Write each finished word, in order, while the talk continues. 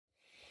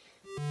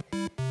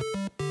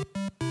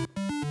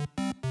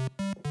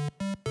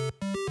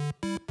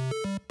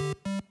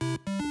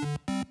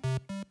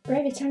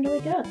Greg, it's time to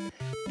wake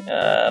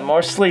up.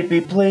 More sleepy,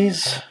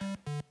 please.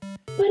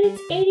 But it's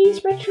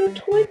 80s Retro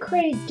Toy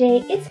Craze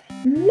Day. It's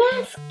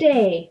M.A.S.K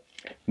Day.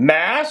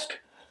 M.A.S.K?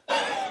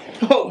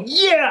 Oh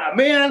yeah,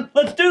 man!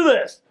 Let's do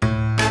this!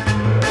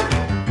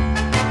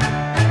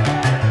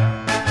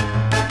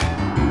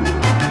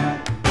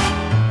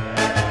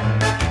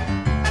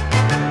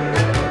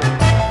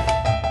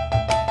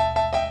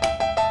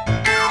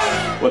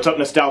 What's up,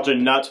 Nostalgia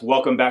Nuts?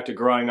 Welcome back to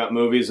Growing Up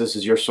Movies. This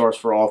is your source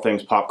for all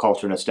things pop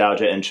culture,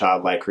 nostalgia, and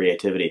childlike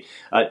creativity.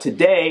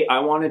 Today, I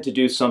wanted to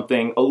do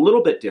something a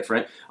little bit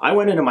different. I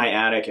went into my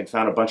attic and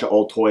found a bunch of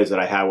old toys that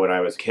I had when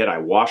I was a kid. I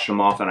washed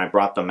them off and I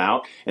brought them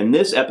out. And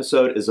this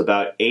episode is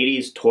about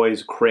 80s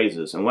toys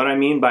crazes. And what I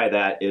mean by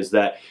that is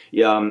that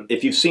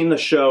if you've seen the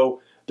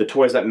show The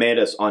Toys That Made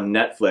Us on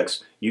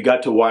Netflix, you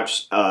got to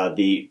watch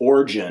the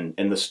origin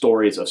and the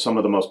stories of some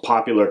of the most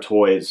popular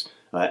toys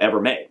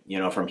ever made, you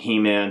know, from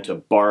He-Man to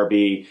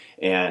Barbie,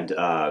 and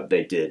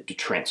they did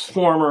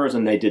Transformers,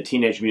 and they did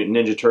Teenage Mutant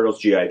Ninja Turtles,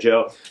 G.I.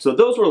 Joe. So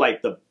those were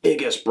like the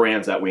biggest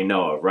brands that we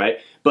know of, right?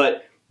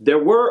 But there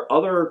were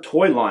other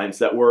toy lines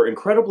that were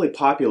incredibly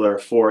popular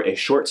for a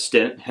short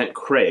stint, hence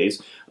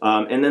craze,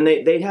 and then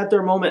they had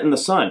their moment in the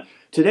sun.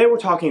 Today we're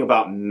talking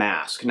about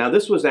M.A.S.K. Now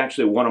this was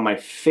actually one of my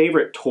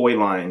favorite toy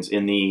lines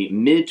in the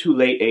mid to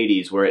late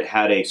 80s, where it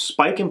had a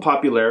spike in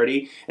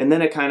popularity and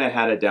then it kind of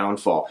had a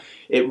downfall.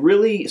 It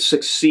really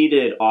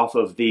succeeded off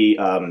of the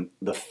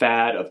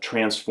fad of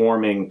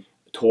transforming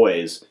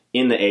toys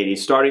in the 80s,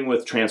 starting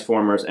with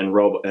Transformers and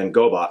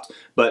GoBots.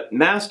 But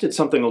M.A.S.K. did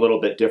something a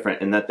little bit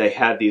different in that they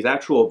had these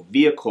actual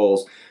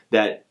vehicles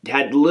that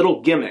had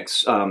little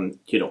gimmicks.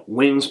 You know,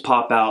 wings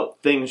pop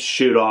out, things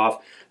shoot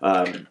off,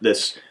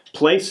 this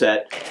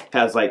playset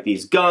has like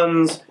these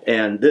guns,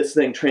 and this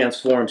thing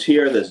transforms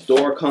here, this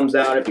door comes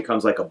out, it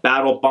becomes like a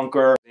battle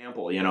bunker.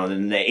 Example, you know,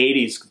 in the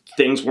 80s,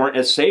 things weren't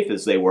as safe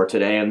as they were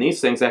today, and these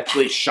things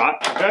actually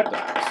shot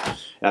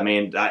projectiles. I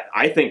mean,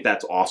 I think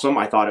that's awesome.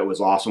 I thought it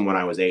was awesome when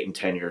I was 8 and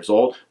 10 years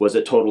old. Was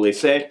it totally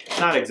safe?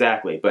 Not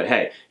exactly, but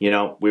hey, you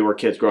know, we were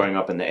kids growing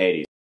up in the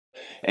 80s.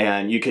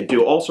 And you could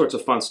do all sorts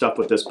of fun stuff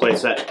with this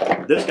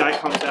playset. This guy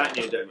comes out,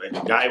 and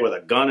a guy with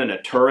a gun and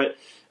a turret.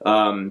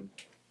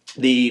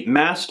 The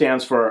M.A.S.K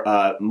stands for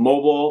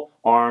Mobile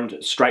Armed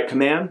Strike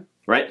Command,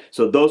 right?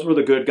 So those were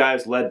the good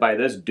guys led by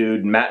this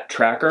dude, Matt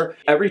Tracker.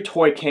 Every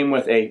toy came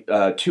with a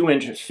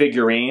 2-inch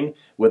figurine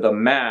with a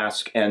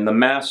M.A.S.K, and the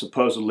M.A.S.K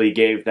supposedly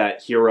gave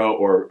that hero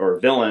or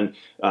villain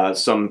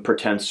some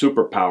pretend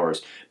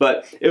superpowers.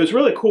 But it was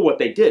really cool what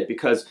they did,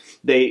 because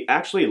they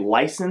actually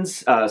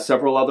licensed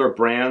several other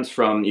brands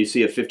from, you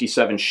see a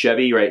 57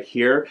 Chevy right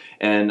here,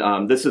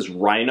 and this is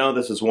Rhino.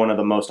 This is one of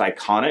the most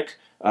iconic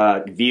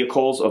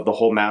vehicles of the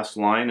whole M.A.S.K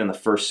line in the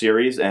first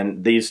series,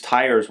 and these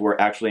tires were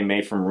actually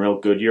made from real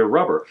Goodyear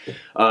rubber.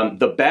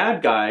 The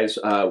bad guys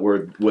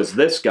was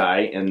this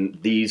guy and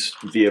these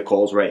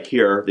vehicles right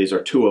here. These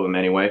are two of them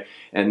anyway,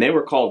 and they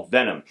were called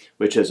Venom,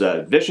 which is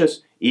a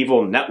vicious,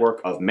 evil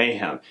network of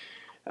mayhem.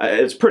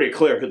 It's pretty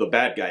clear who the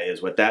bad guy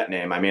is with that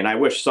name. I mean, I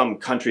wish some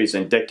countries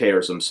and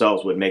dictators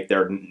themselves would make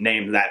their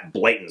name that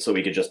blatant so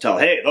we could just tell,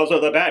 hey, those are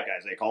the bad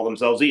guys. They call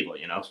themselves evil,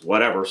 you know,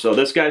 whatever. So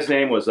this guy's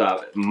name was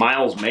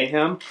Miles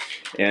Mayhem,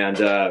 and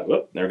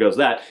whoop, there goes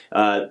that.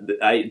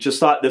 I just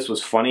thought this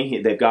was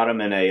funny. They've got him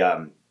in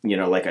a you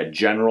know, like a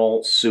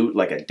general suit,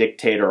 like a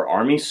dictator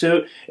army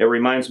suit. It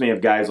reminds me of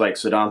guys like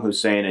Saddam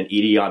Hussein and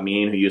Idi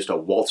Amin, who used to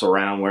waltz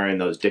around wearing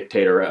those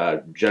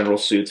dictator general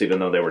suits, even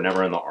though they were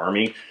never in the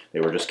army. They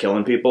were just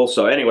killing people.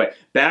 So anyway,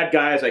 bad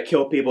guys, I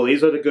kill people.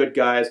 These are the good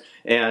guys.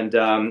 And,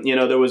 you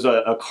know, there was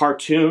a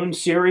cartoon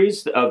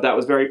series that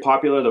was very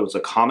popular. There was a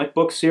comic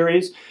book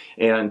series.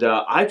 And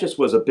I just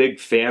was a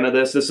big fan of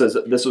this.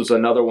 This was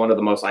another one of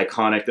the most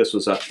iconic. This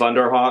was a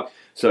Thunderhawk.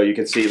 So you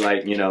can see,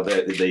 like, you know,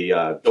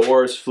 the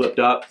doors flipped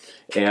up,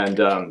 and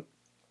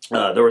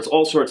there was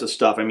all sorts of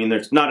stuff. I mean,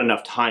 there's not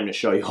enough time to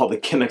show you all the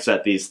gimmicks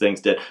that these things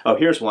did. Oh,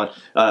 here's one.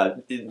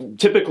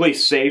 Typically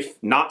safe,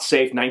 not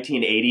safe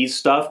 1980s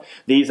stuff.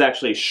 These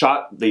actually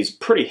shot these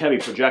pretty heavy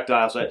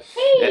projectiles. Hey!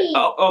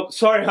 Oh,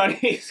 sorry, honey.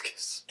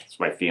 It's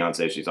my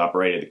fiance. She's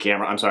operating the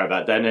camera. I'm sorry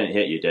about that. That didn't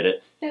hit you, did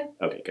it? No.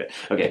 Okay, good.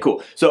 Okay,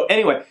 cool. So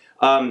anyway,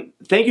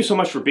 thank you so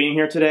much for being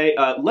here today.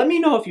 Let me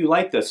know if you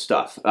like this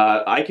stuff.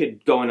 I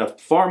could go into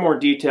far more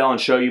detail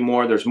and show you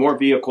more. There's more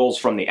vehicles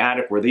from the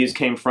attic where these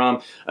came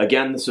from.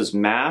 Again, this is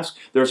M.A.S.K.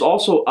 There's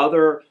also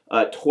other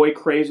toy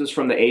crazes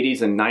from the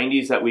 80s and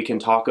 90s that we can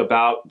talk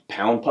about.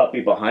 Pound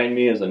Puppy behind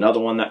me is another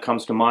one that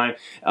comes to mind.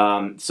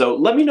 So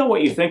let me know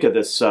what you think of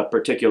this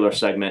particular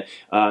segment.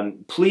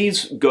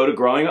 Please go to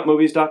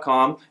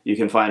growingupmovies.com. You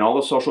can find all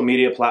the social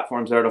media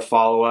platforms there to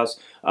follow us.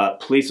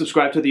 Please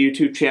subscribe to the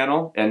YouTube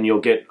channel, and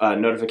you'll get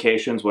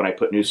notifications when I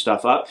put new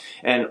stuff up.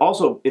 And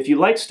also, if you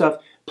like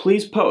stuff,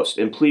 please post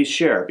and please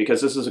share, because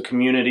this is a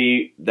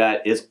community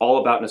that is all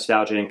about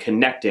nostalgia and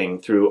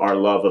connecting through our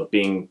love of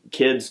being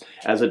kids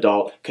as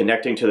adults,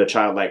 connecting to the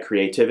childlike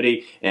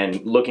creativity and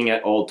looking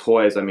at old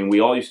toys. I mean, we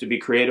all used to be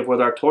creative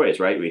with our toys,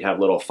 right? We'd have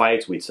little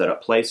fights, we'd set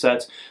up play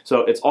sets.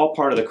 So it's all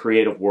part of the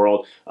creative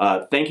world.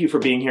 Thank you for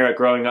being here at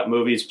Growing Up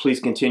Movies. Please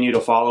continue to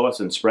follow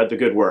us and spread the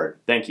good word.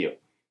 Thank you.